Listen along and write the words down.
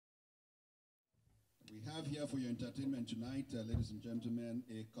have here for your entertainment tonight, ladies and gentlemen,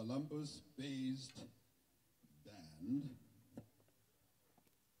 a Columbus-based band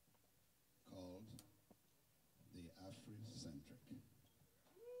called The Africentrix.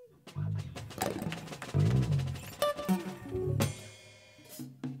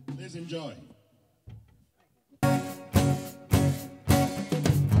 Please enjoy.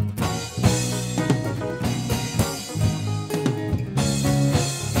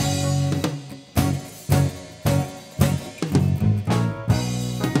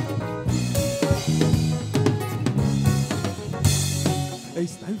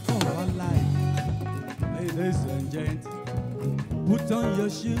 It's time for our life, ladies and gents. Put on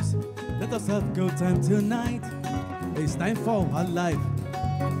your shoes, let us have good time tonight. It's time for our life,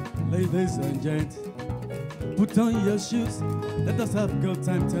 ladies and gents. Put on your shoes, let us have good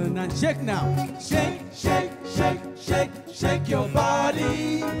time tonight. Shake now, shake, shake, shake, shake, shake your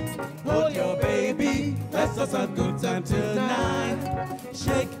body. Hold your baby, let's just have good time tonight.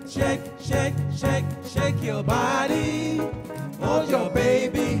 Shake, shake, shake, shake, shake your body. Hold your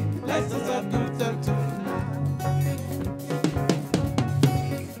baby, let's just have good time tonight.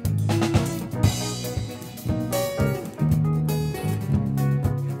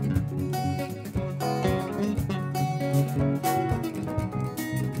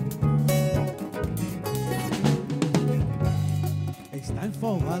 It's time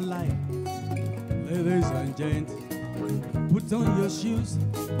for our life, ladies and gents. Put on your shoes,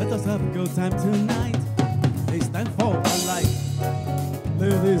 let us have a good time tonight. It's time for our life,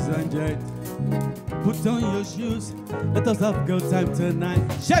 ladies and gents. Put on your shoes, let us have a good time tonight.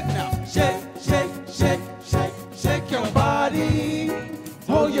 Shake now, shake, shake, shake, shake, shake your body.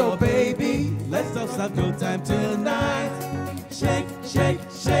 Hold your baby, let's just have a good time tonight. Shake, shake,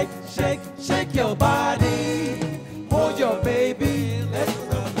 shake, shake, shake your body. Hold your baby, let's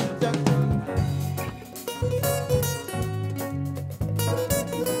have a good time tonight.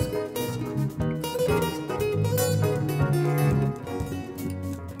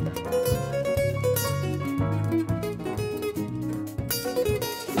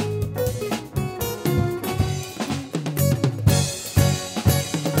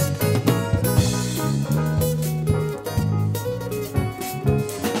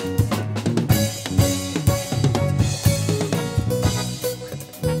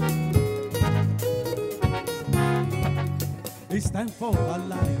 It's time for our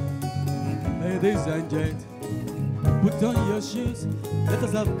life, ladies and gents. Put on your shoes, let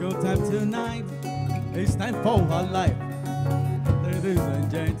us have a good time tonight. It's time for our life, ladies and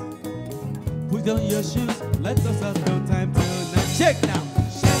gents. Put on your shoes, let us have a good time tonight. Shake now,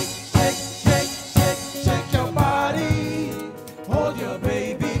 shake, shake, shake, shake, shake your body. Hold your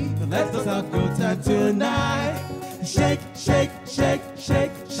baby, let us have a good time tonight. Shake, shake, shake,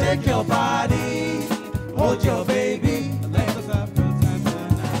 shake, shake your body. Hold your baby, let us have a good time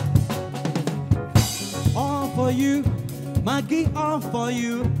tonight. All for you, Maggie, all for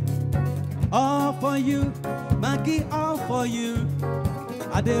you. All for you, Maggie, all for you.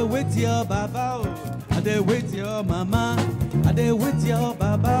 I dey wait your baba, oh. I dey wait your mama. I dey wait your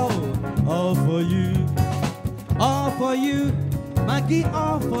baba, oh. All for you, Maggie,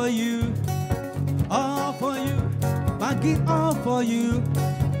 all for you. All for you, Maggie, all for you.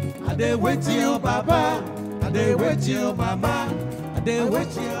 I dey wait your baba, I dey wait your mama, I dey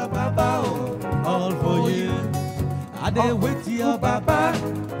wait your baba, oh. All for you. I dey wait your baba,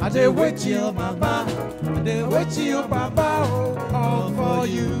 I dey wait your mama, I dey wait your baba, oh. All for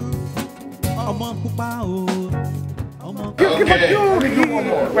you. Ọmọ pupa, oh. Okay.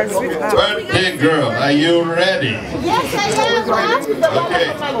 Birthday girl, are you ready? Yes, I am. Okay.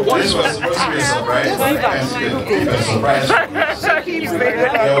 This was supposed to be a surprise. A surprise.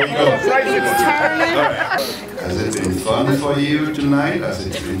 There we go. Right. Has it been fun for you tonight? Has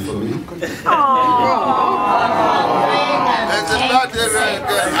it been for me?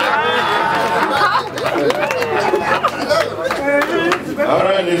 All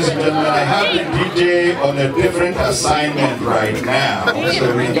right, ladies and gentlemen, I have the DJ on a different assignment right now,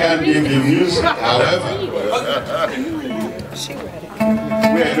 so we can't give you music. However, we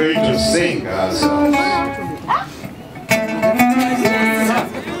are going to sing our songs.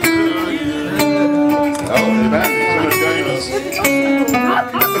 Oh, the band is going to join us.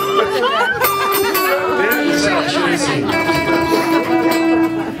 Let's actually sing.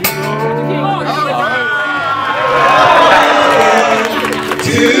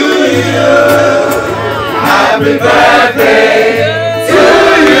 To you, happy birthday to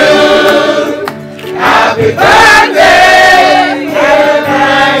you, happy birthday,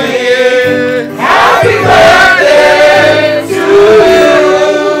 happy birthday to you.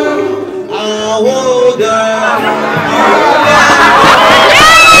 I woke up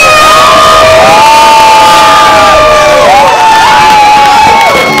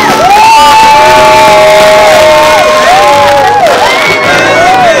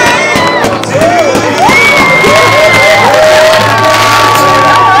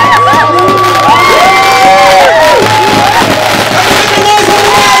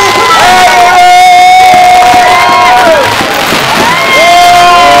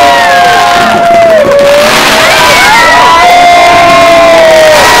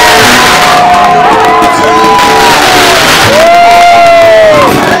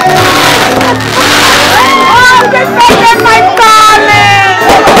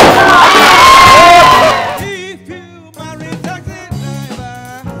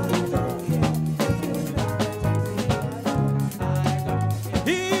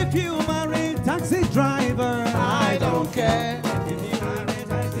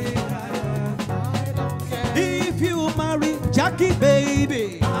Jackie,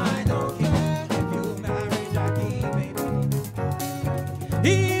 baby. I don't care if you marry Jackie, baby.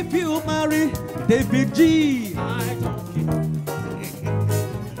 If you marry David G, I don't care.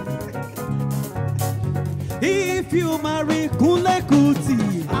 if you marry Kunle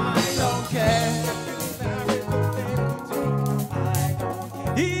Kuti, I don't care if you marry Kunle Kuti. I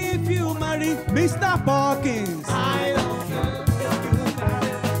don't care. if you marry Mr. Perkins, I don't care if you marry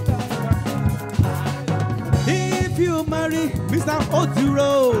Mr. Perkins. if you marry Mr.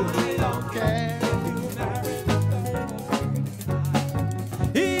 Oduro, I don't care if you marry Mr.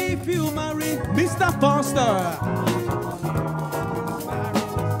 if you marry Mr. Foster,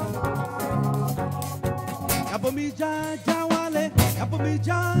 Abomija Jawale,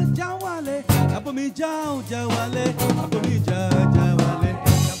 Abomija Jawale, Abomija Jawale, Abomija Jawale,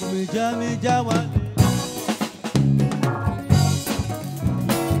 Abomija Jawale.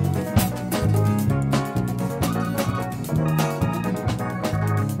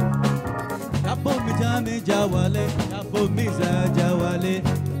 Abomija Jawale, Abomija Jawale,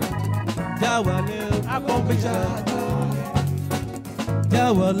 Jawale, Abomija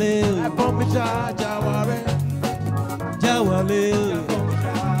Jawale, Abomija Jawale. Jawale.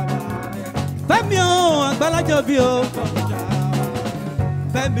 Fẹ́mi o, àgbàlájọ bí o.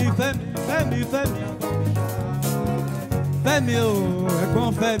 Fẹ́mi, Fẹ́mi, Fẹ́mi, Fẹ́mi. Fẹ́mi o, ẹ̀gbọ́n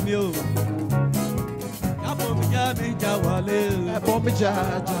Fẹ́mi o. Abomija Jawale. Abomija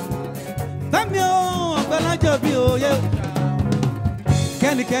Fẹ́mi o, àgbàlájọ bí o.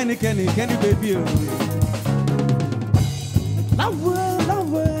 Kenny, Kenny, Kenny, Kenny baby o. Love,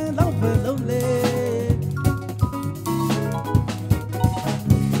 love, love, lonely.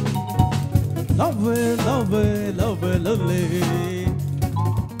 Love, love, love, lovely.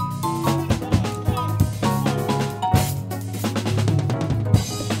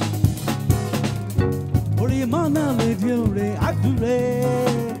 Orí mọ́nà lè di òre, àdúré.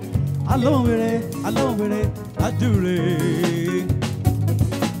 Alóhùnrere, alóhùnrere, àdúré.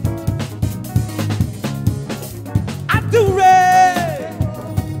 Àdúré.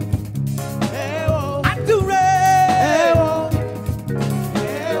 Àdúré.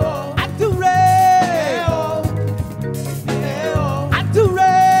 Àdúré.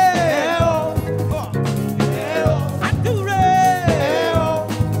 Àdúré. Àdúré. Àdúré.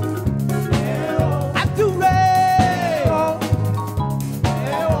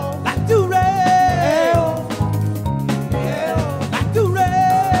 Àdúré. Àdúré.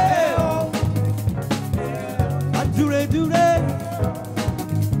 Àdúré, dúré.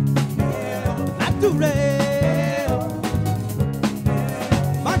 Àdúré.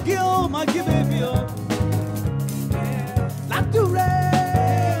 Maggie, oh, Maggie, baby, oh. Àdúré.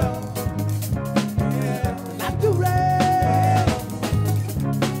 Àdúré.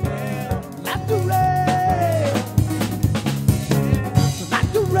 Àdúré.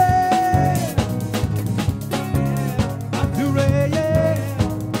 Àdúré. Àdúré, yeah.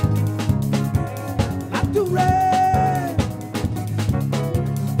 Àdúré.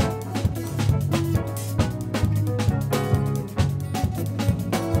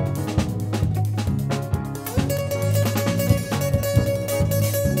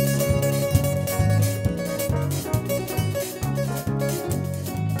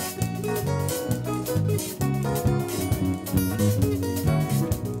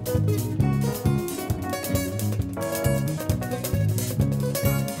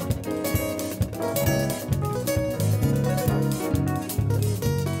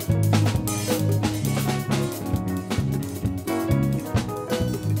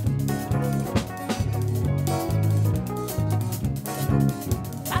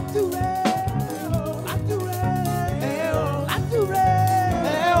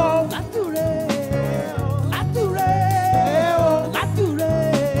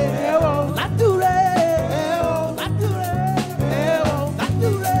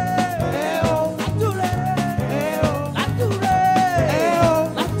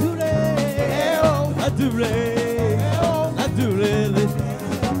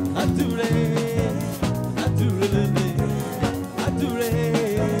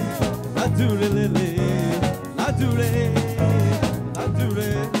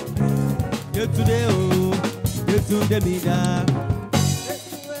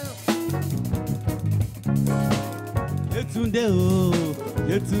 Yetunde o,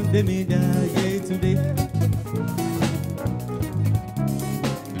 Yetunde mi da, Yetunde.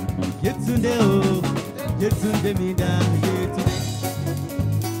 Yetunde o, Yetunde mi da, Yetunde.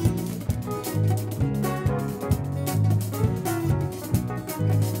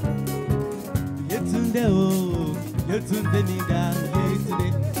 Yetunde o, Yetunde mi da,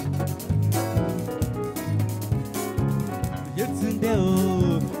 Yetunde.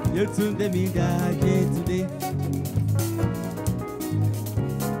 Yetunde mi da Yetunde.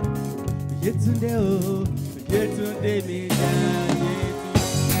 Yetunde oh, Yetunde mi da Yetunde.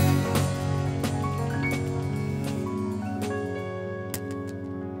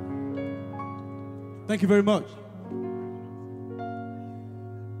 Thank you very much.